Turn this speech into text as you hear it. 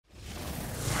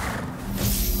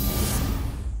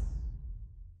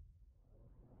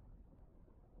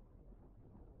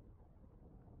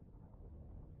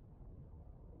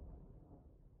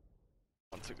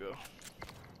months ago.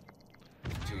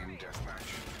 Team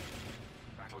deathmatch.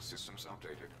 Battle systems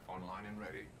updated. Online and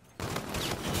ready.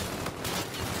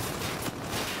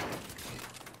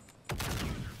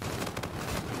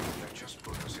 That just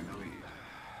put us in the lead.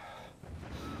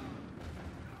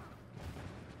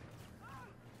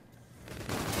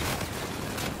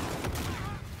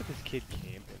 Look at this kid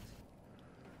camping.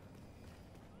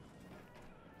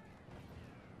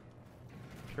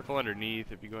 Careful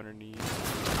underneath if you go underneath.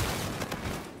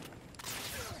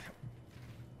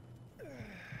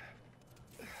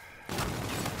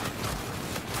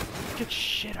 Get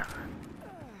shit on.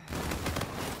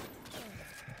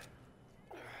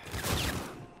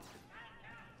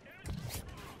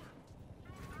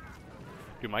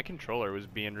 Dude, my controller was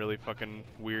being really fucking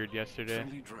weird yesterday.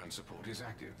 Friendly drone support is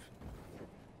active.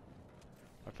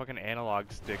 My fucking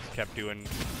analog sticks kept doing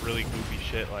really goofy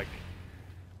shit, like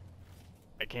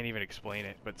I can't even explain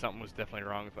it, but something was definitely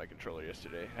wrong with my controller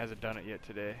yesterday. Hasn't done it yet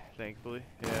today, thankfully.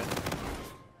 Yeah.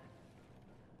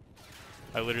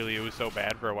 It was so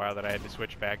bad for a while that I had to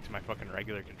switch back to my fucking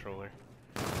regular controller.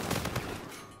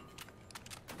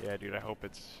 Yeah, dude, I hope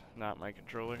it's not my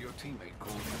controller. Your teammate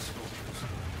called in soldiers.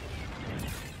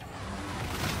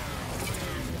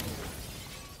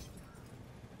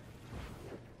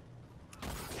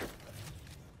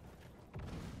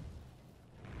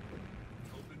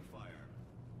 Open fire.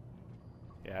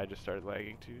 Yeah, I just started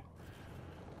lagging too.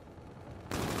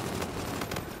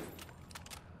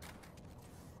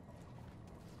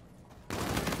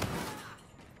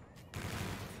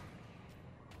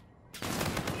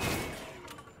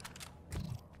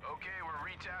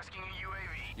 Tasking a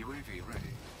UAV. UAV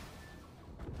ready.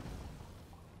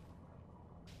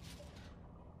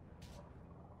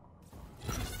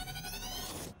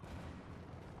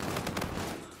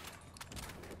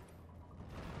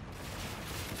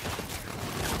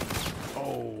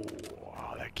 Oh,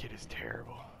 wow, that kid is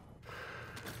terrible.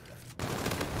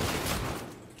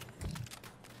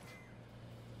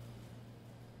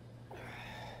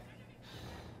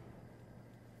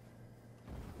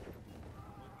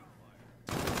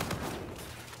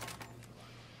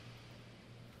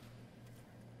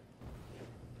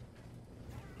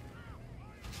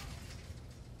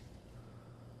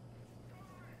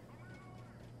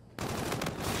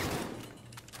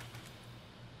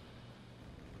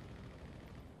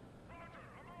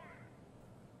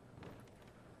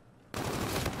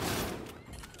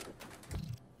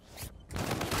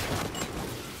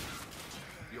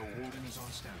 On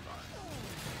standby.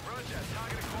 Roger,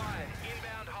 target acquired.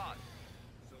 Inbound hot.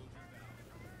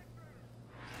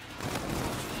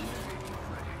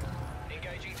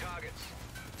 Engaging targets.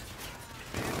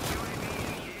 Advanced UAV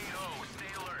in EAO.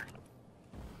 Stay alert.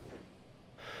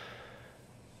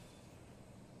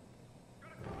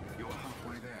 You're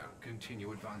halfway there.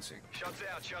 Continue advancing. Shots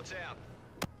out, shots out.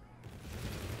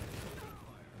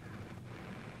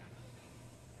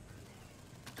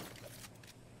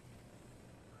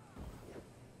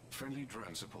 Friendly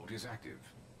drone support is active.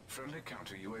 Friendly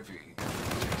counter UAV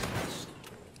takes place.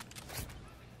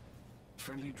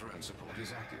 Friendly drone support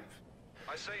is active.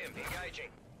 I see him.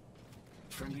 Engaging.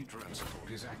 Friendly drone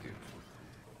support is active.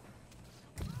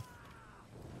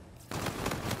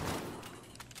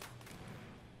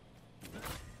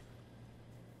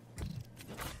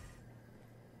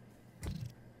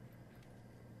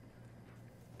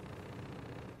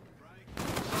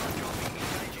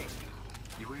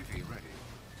 UAV ready.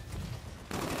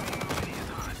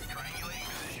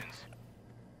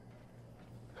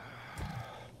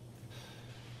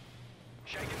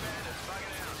 Shaking bandits,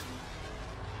 bugging out.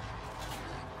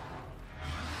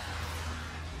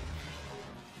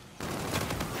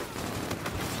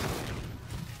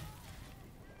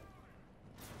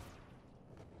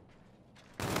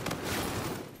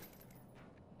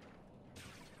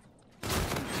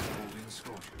 Holding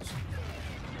scorches.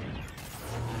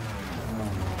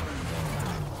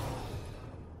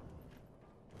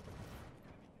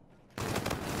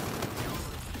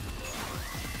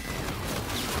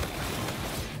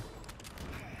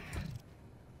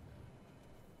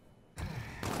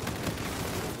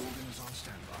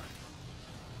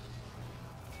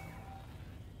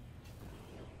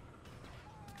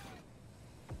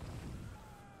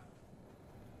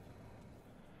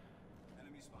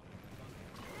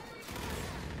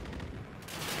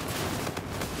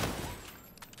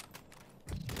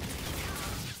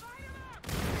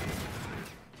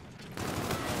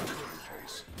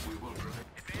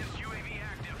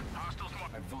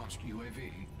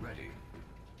 UAV ready.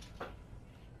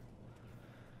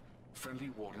 Friendly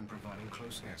warden providing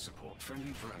close air support.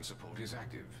 Friendly drone support is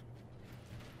active.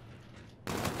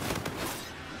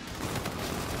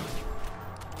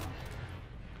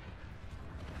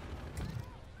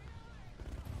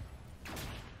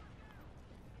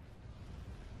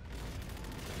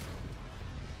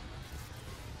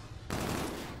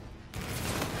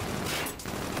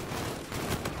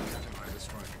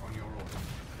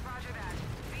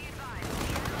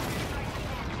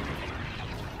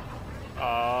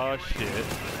 Oh shit.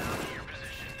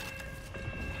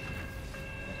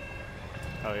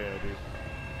 Oh yeah, dude.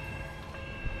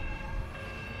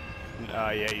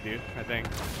 Yeah, you do, I think.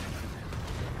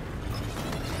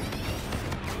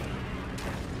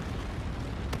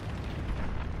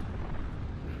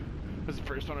 That's the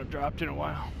first one I've dropped in a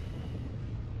while.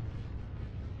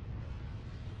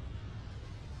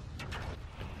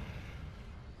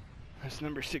 That's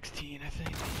number 16, I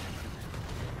think.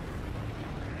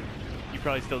 You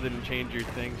probably still didn't change your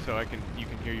thing, so you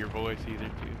can hear your voice either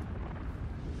too.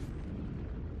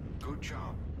 Good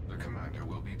job. The commander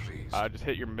will be pleased. Just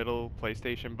hit your middle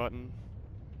PlayStation button,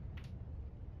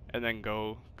 and then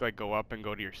go up and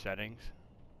go to your settings,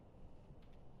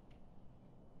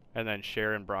 and then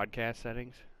share and broadcast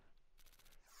settings.